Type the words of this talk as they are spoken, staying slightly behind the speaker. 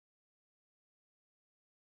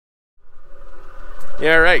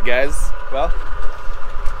Yeah, right, guys. Well,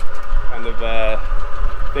 kind of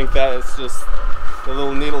think that it's just the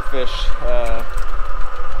little needlefish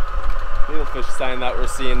sign that we're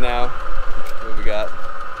seeing now. What we got?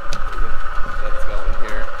 That's going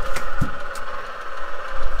here.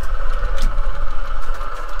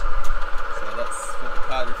 So that's what the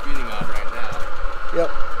cod are feeding on right now. Yep.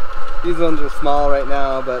 These ones are small right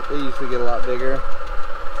now, but they usually get a lot bigger.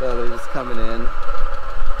 So they're just coming in.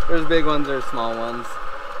 There's big ones, there's small ones.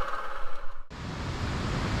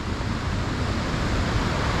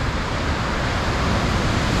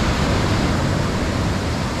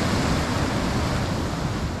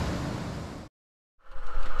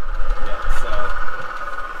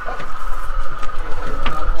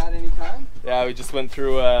 Yeah, we just went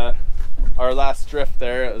through our last drift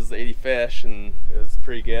there. It was 80 fish and it was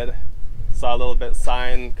pretty good. Saw a little bit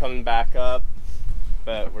sign coming back up,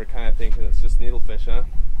 but we're kind of thinking it's just needlefish, huh?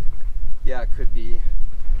 Yeah, it could be.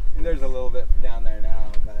 And there's a little bit down there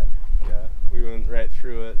now, but yeah, we went right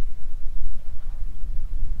through it.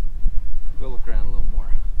 We'll look around a little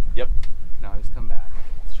more. Yep. Now he's come back.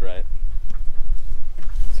 That's right.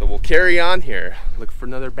 So we'll carry on here, look for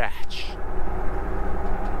another batch.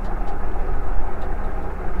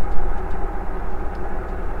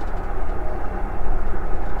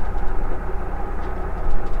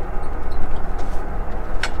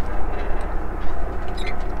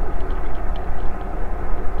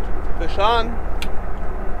 Fish on.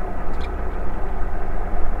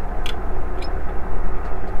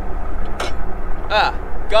 Ah,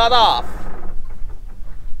 got off.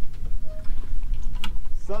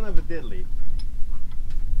 Son of a diddly.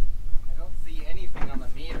 I don't see anything on the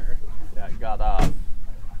meter. Yeah, it got off.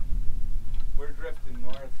 We're drifting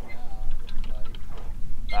north now, it looks like.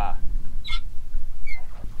 Ah.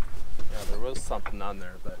 Yeah, there was something on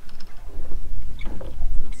there, but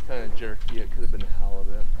it's kind of jerky. It could have been a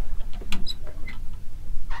halibut.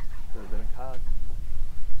 Could have been a cod.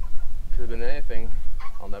 Could have been anything.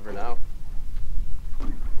 I'll never know.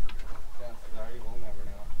 Chances are you will never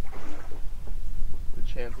know. The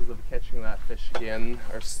chances of catching that fish again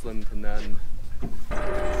are slim to none. Go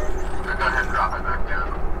ahead and drop it back down.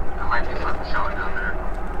 There might be something showing down there.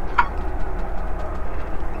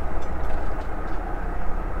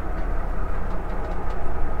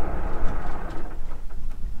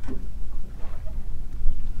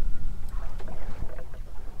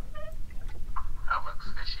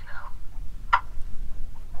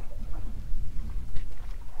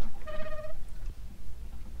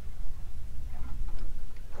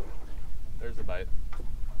 There's a bite.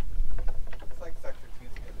 It's like sector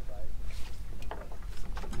 2's get a bite.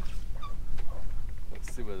 Let's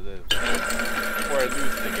see what it is before I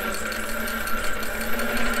lose it again.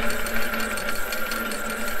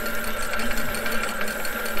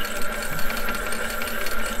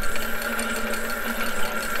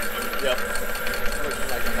 Yep, looks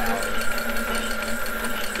like a ballad.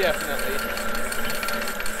 Definitely.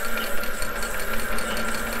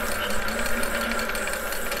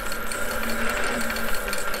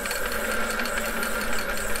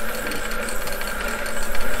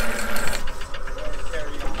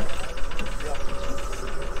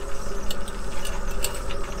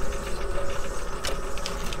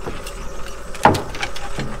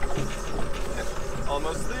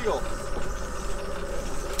 Almost legal. A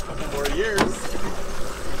couple more years.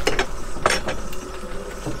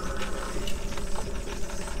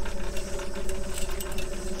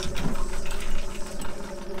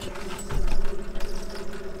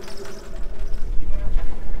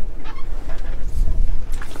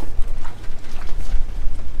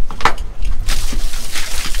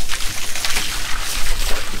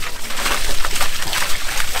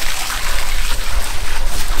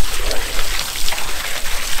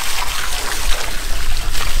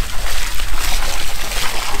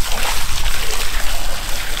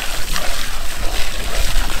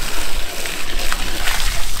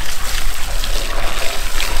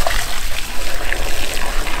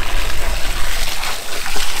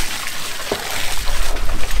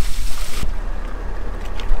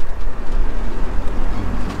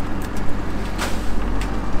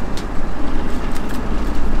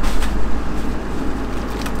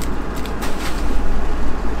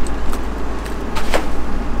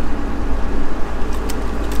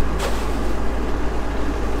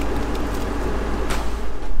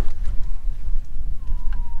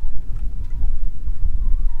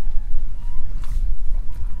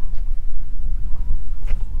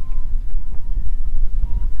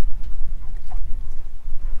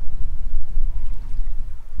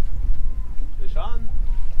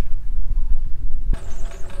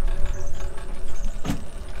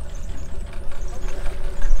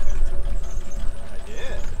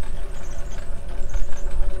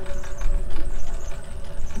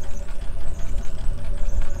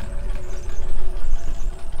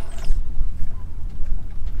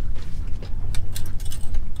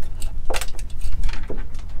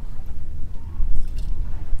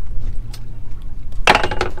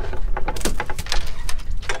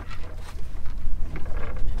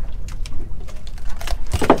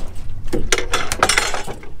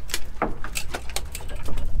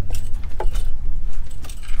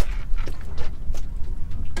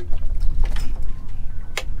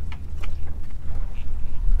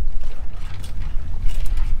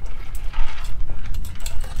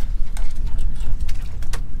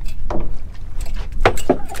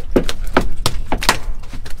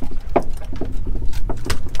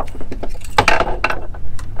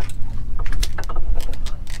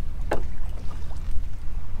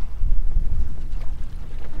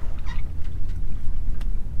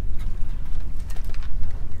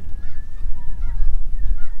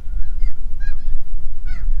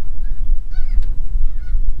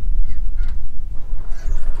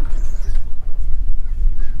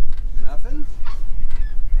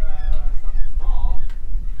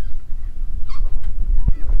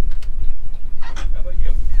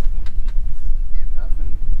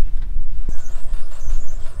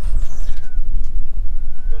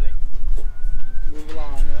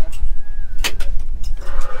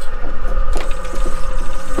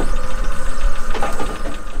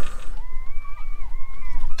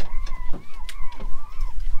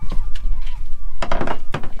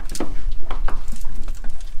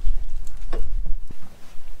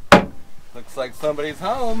 Looks like somebody's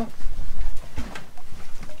home.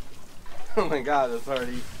 Oh my god, it's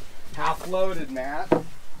already half loaded, Matt.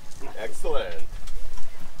 Excellent.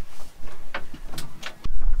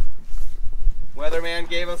 Weatherman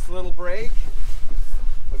gave us a little break.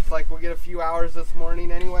 Looks like we'll get a few hours this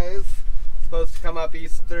morning anyways. Supposed to come up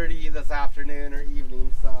east 30 this afternoon or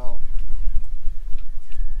evening, so.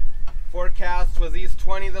 Forecast was east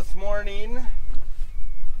 20 this morning.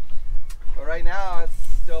 But right now it's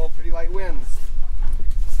still pretty light winds.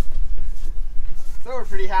 So we're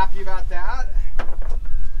pretty happy about that.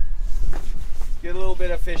 Get a little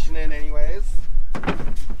bit of fishing in anyways.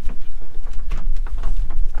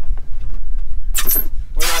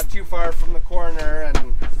 We're not too far from the corner,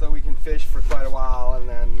 and so we can fish for quite a while and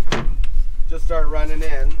then just start running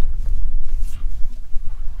in.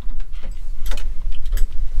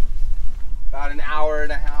 About an hour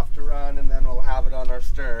and a half to run, and then we'll have it on our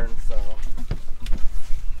stern, so.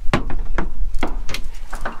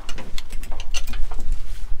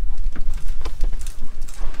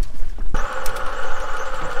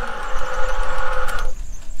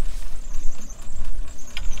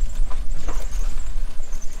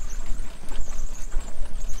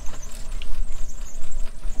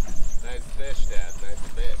 Nice fish, Dad. Nice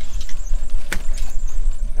fish.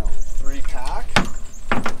 3-pack.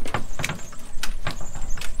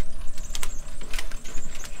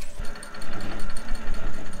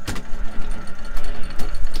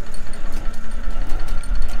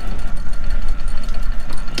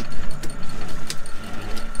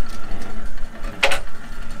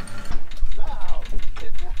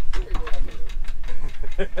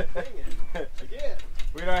 Again.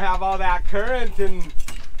 We don't have all that current and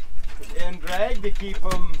drag to keep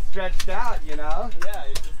them stretched out, you know? Yeah,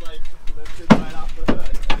 it just like lifted right off the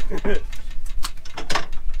hook.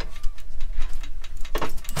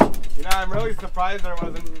 You know, I'm really surprised there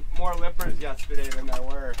wasn't more lippers yesterday than there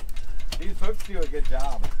were. These hooks do a good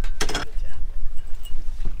job.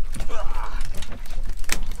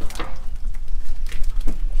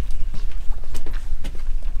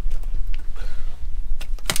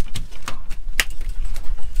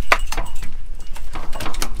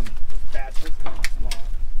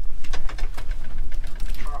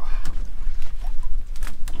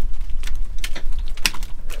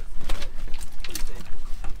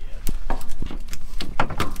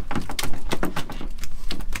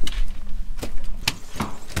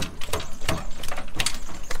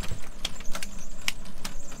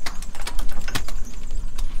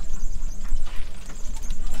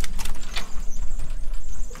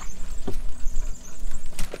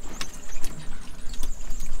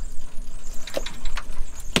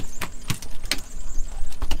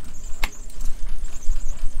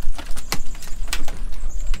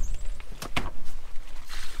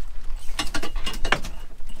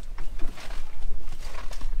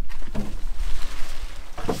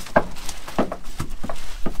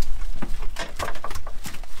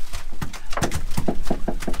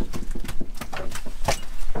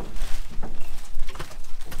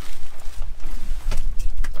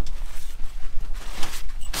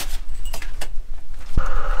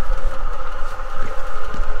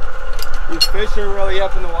 These fish are really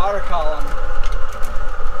up in the water column. Wow,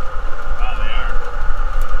 they are.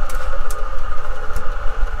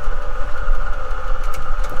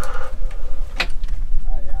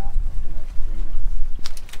 Oh yeah, that's a nice green.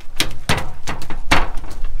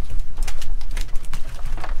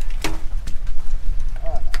 Oh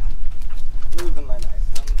no. Losing my nice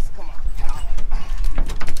ones. Come on, pal.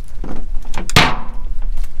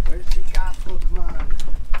 Where's she got? Oh, come on.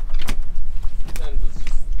 Sometimes it's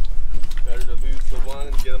just better to lose the one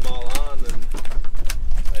and get them all on than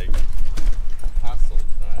like hassle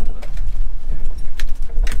time.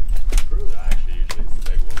 True. Actually, usually it's the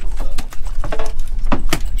big ones, so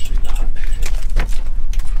actually not.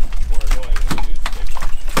 More annoying when you lose the big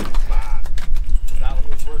ones. Come on. That one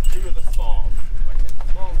was worth 2 of the smalls. Why can't the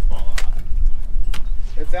smalls fall off?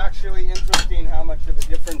 It's actually interesting how much of a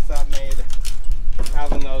difference that made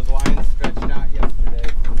having those lines stretched out yesterday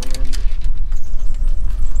for the wind.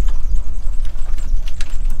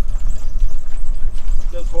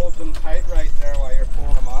 Just hold them tight right there while you're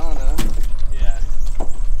pulling them on, huh? Yeah.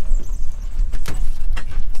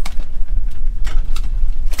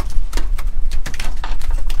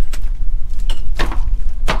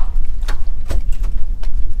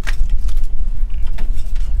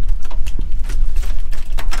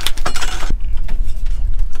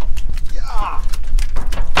 Yeah!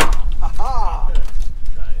 Ha-ha!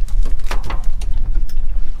 Nice.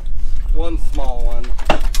 One small one.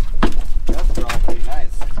 That's probably nice.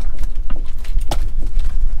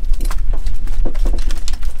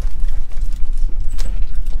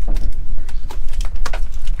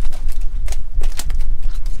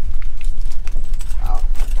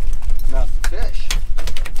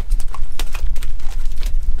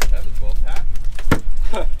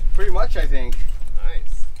 Pretty much, I think.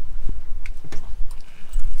 Nice. That's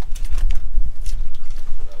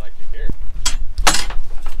what I like to hear.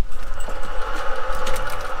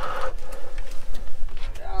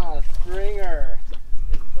 Yeah, stringer.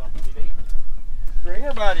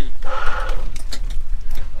 Stringer, buddy. Oh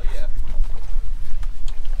yeah.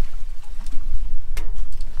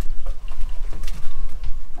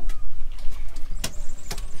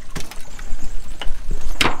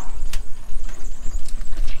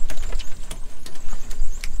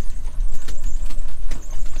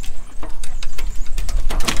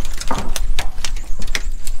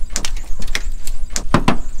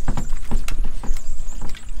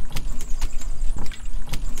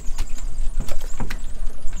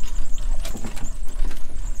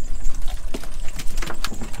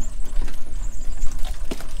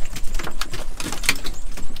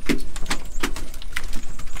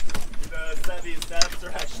 These setups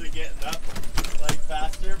are actually getting up like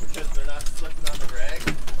faster because they're not slipping on the drag.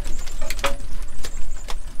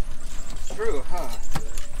 True, huh?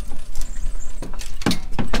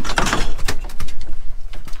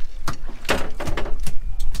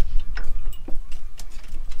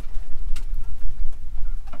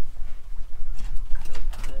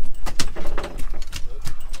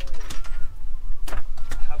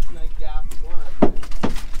 How can I gap one and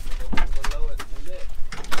the one below it lit?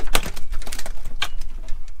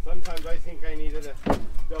 Sometimes I think I needed a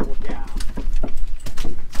double gap.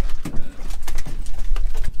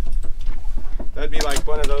 That'd be like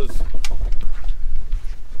one of those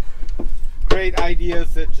great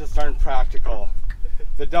ideas that just aren't practical.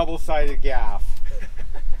 The double-sided gaff.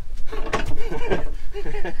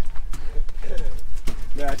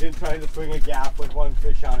 Imagine trying to swing a gaff with one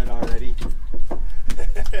fish on it already.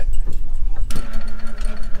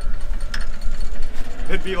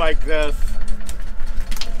 It'd be like this.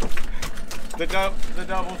 The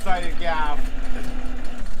double-sided gaff.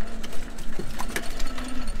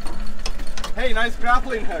 Hey, nice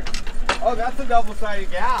grappling hook. Oh, that's a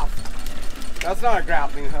double-sided gaff. That's not a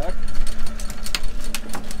grappling hook.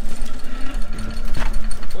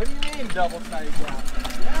 What do you mean double-sided gaff?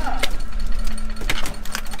 Yeah.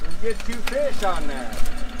 You get two fish on there.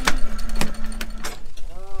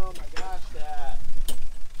 Oh my gosh, Dad.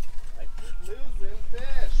 I keep losing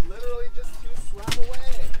fish. Literally just two swam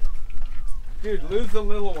away. Dude, lose the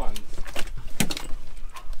little ones. It's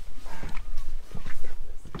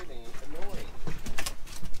getting annoying.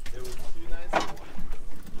 It was too nice of one.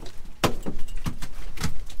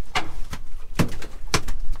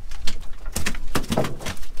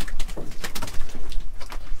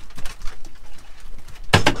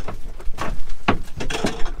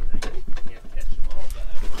 Can't catch them all, but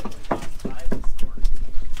I've only lost 5 this morning.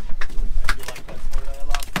 I feel like that's more than I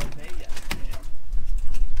lost one day yesterday.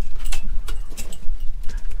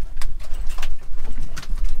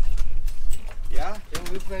 Yeah, didn't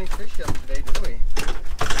lose many fish yesterday, did we?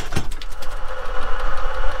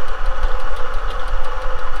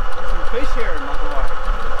 There's some fish here, my boy.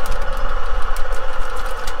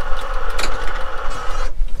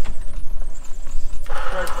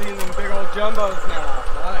 Start seeing them big old jumbos now.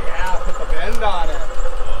 Oh yeah, put the bend on it.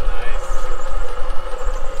 Oh, nice.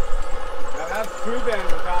 Now that's true bend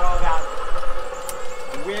without all that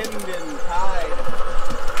wind and tide.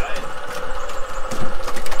 Right.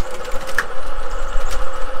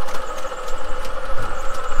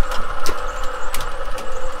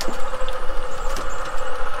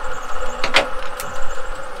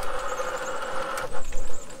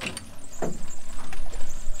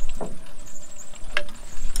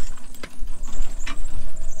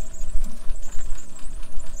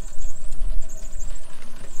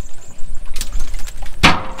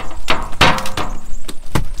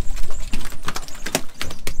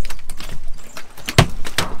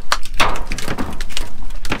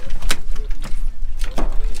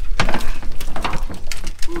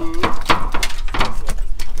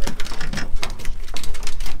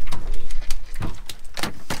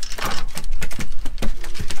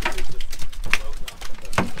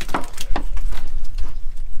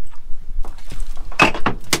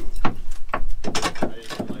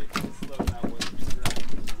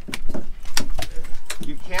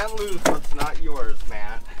 You can't lose what's not yours,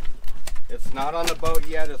 Matt. It's not on the boat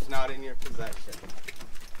yet, it's not in your possession.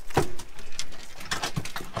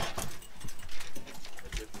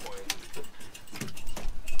 Good point.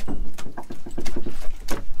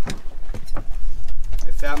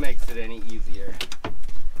 If that makes it any easier.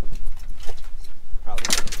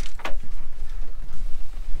 Probably.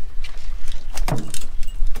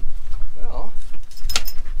 Well,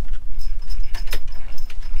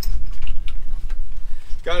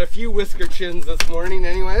 got got a few whisker chins this morning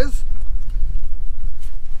anyways.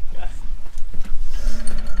 Yes.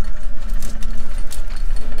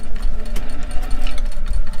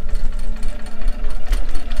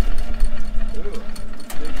 Ooh,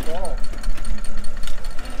 big ball.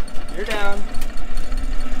 You're down.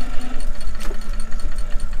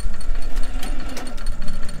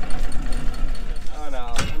 Oh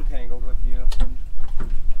no, I'm tangled with you.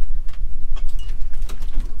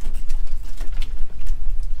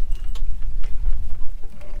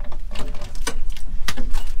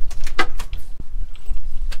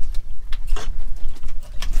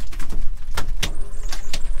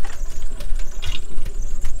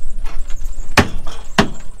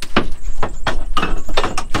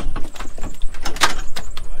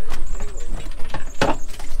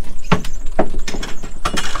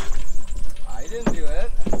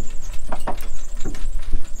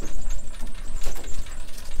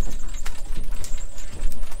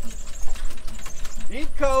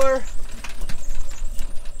 Deep color.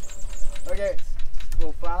 Okay,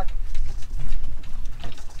 little flack.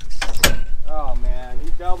 Oh man, he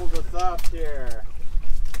doubled us up here.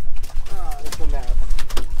 Oh, it's a mess.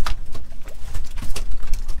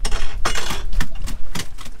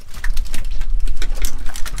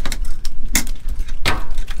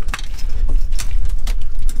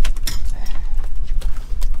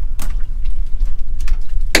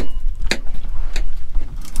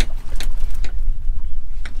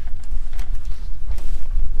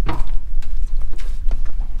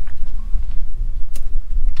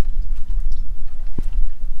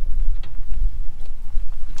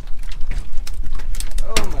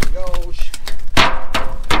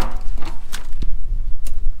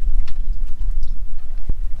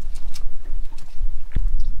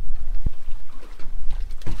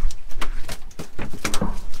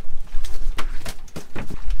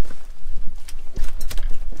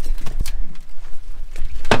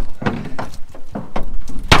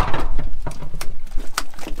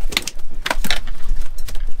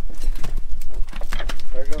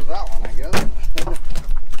 There goes that one, I guess.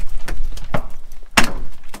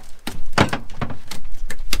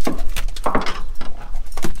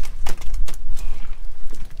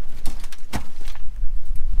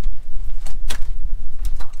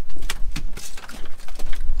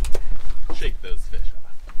 Shake those fish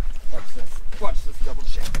off. Watch this. Watch this double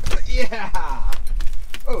shake. Yeah!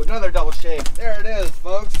 Oh, another double shake. There it is,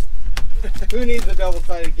 folks. Who needs a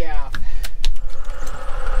double-sided gaff?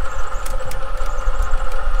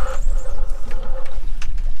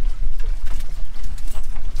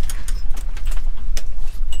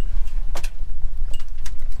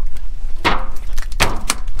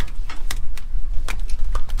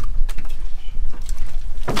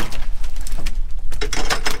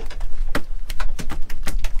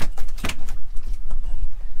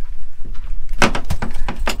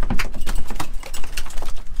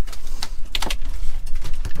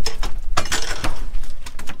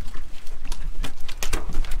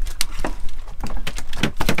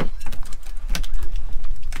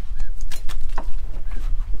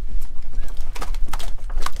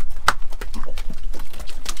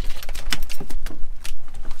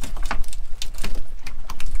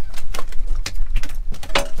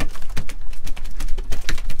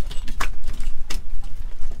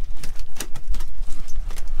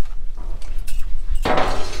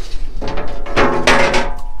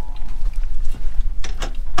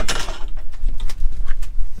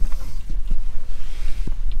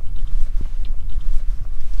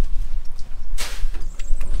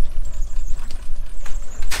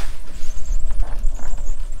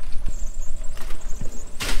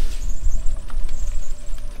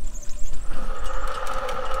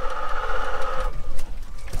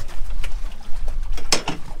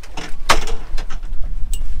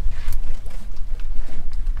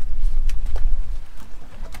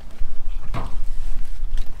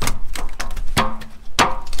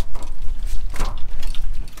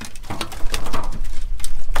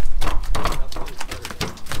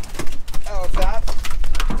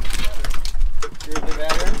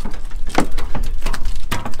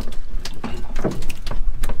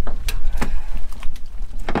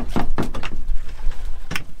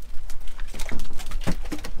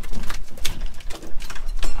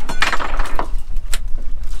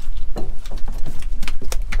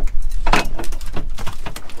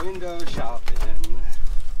 Window shopping.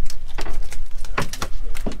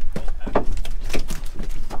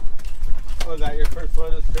 Was that your first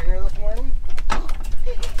load of stringer this morning?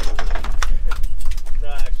 No,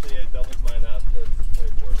 actually I doubled mine up. It's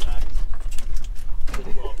 24 packs.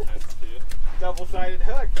 12 times 2. Double-sided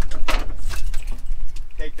hook.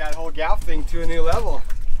 Take that whole gaff thing to a new level.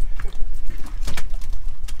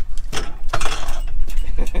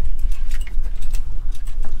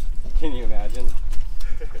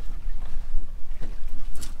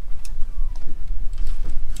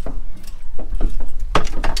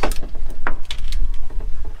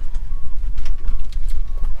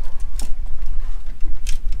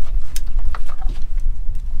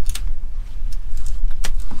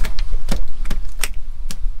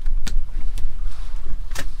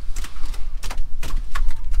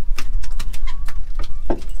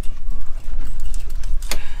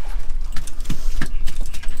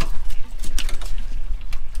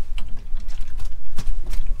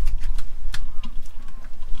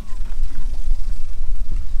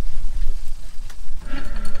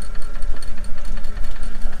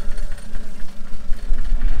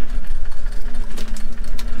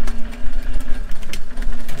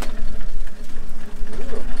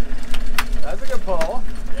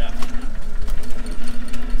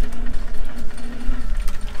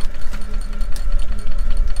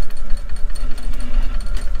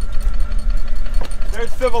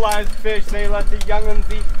 civilized fish, they let the young'uns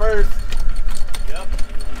eat first. Yep.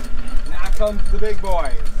 Now comes the big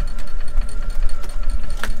boys.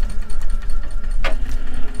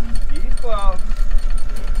 Deep flow.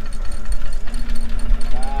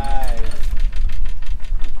 Nice.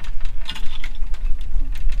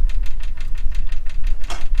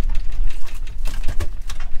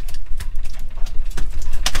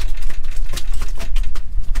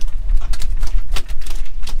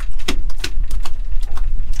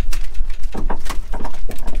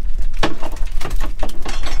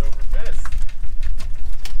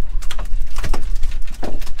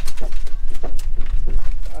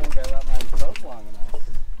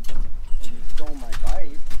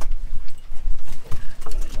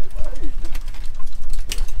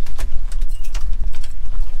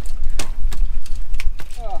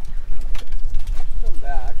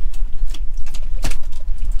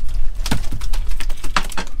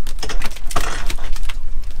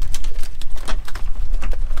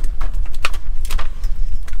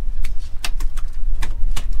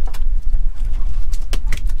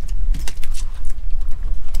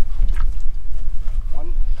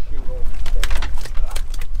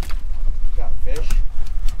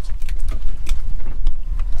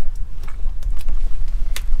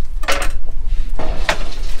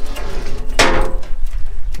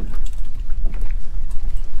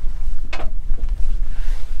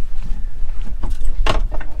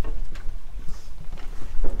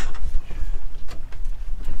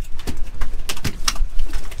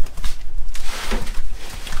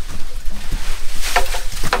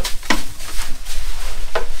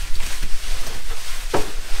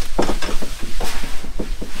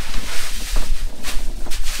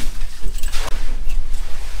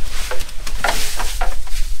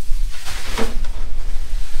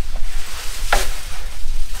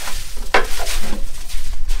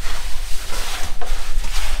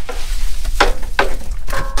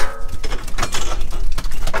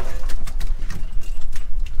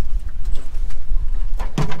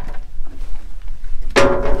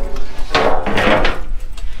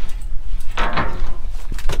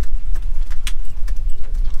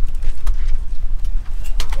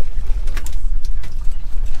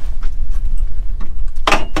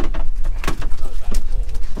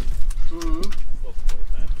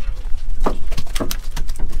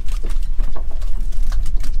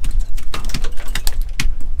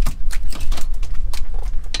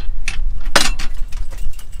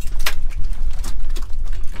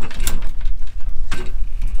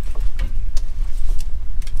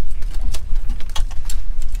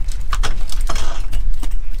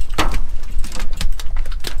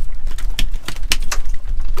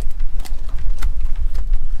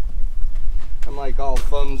 Like all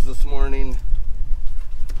thumbs this morning.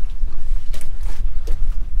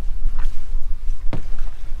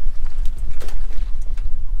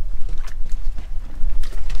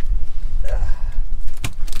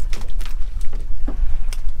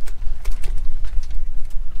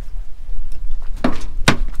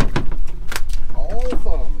 All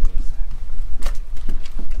thumbs.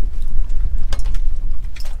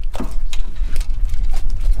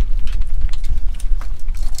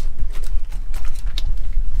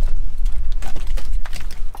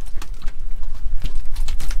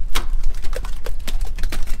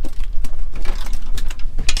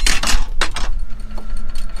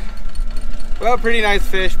 Well, pretty nice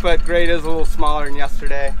fish, but grade is a little smaller than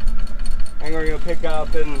yesterday. I think we're gonna pick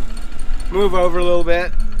up and move over a little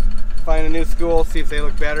bit, find a new school, see if they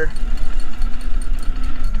look better.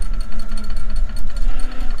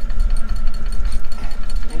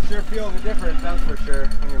 You sure feel the difference, that's for sure,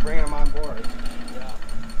 when you're bringing them on board. Yeah.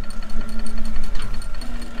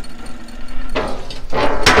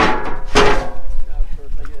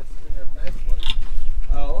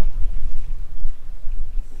 Oh.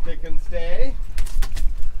 Stick and stay.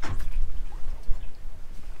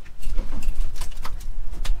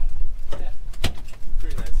 Yeah,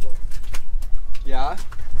 pretty nice one. Yeah.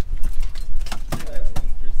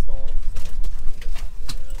 Pretty small.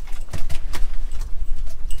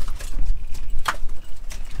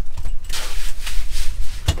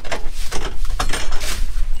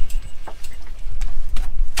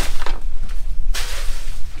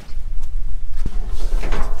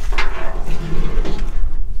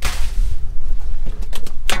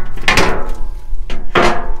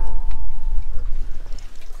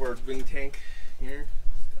 Wing tank here.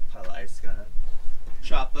 Got a pile of ice, gotta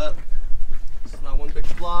chop up. It's not one big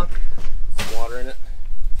block. Some water in it.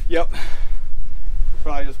 Yep.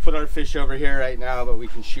 Probably just put our fish over here right now, but we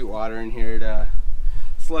can shoot water in here to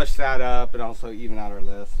slush that up and also even out our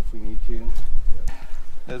list if we need to. Yep.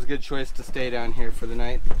 It was a good choice to stay down here for the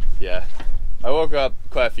night. Yeah. I woke up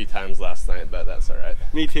quite a few times last night, but that's all right.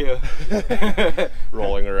 Me too.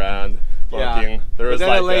 Rolling around, looking. Yeah. There was but then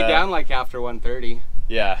like I laid down like after 1:30.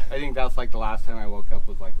 Yeah. I think that's like the last time I woke up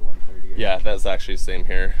was like at 1:30. Yeah, that's actually the same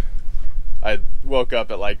here. I woke up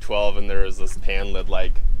at like 12 and there was this pan lid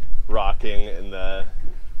like rocking in the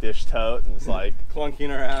dish tote, and it's like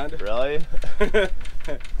clunking around. Really?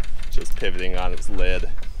 Just pivoting on its lid.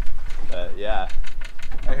 Yeah.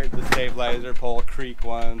 I heard the stabilizer pole creak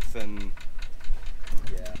once, and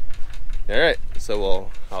yeah. All right, so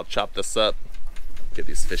I'll chop this up, get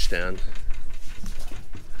these fish down.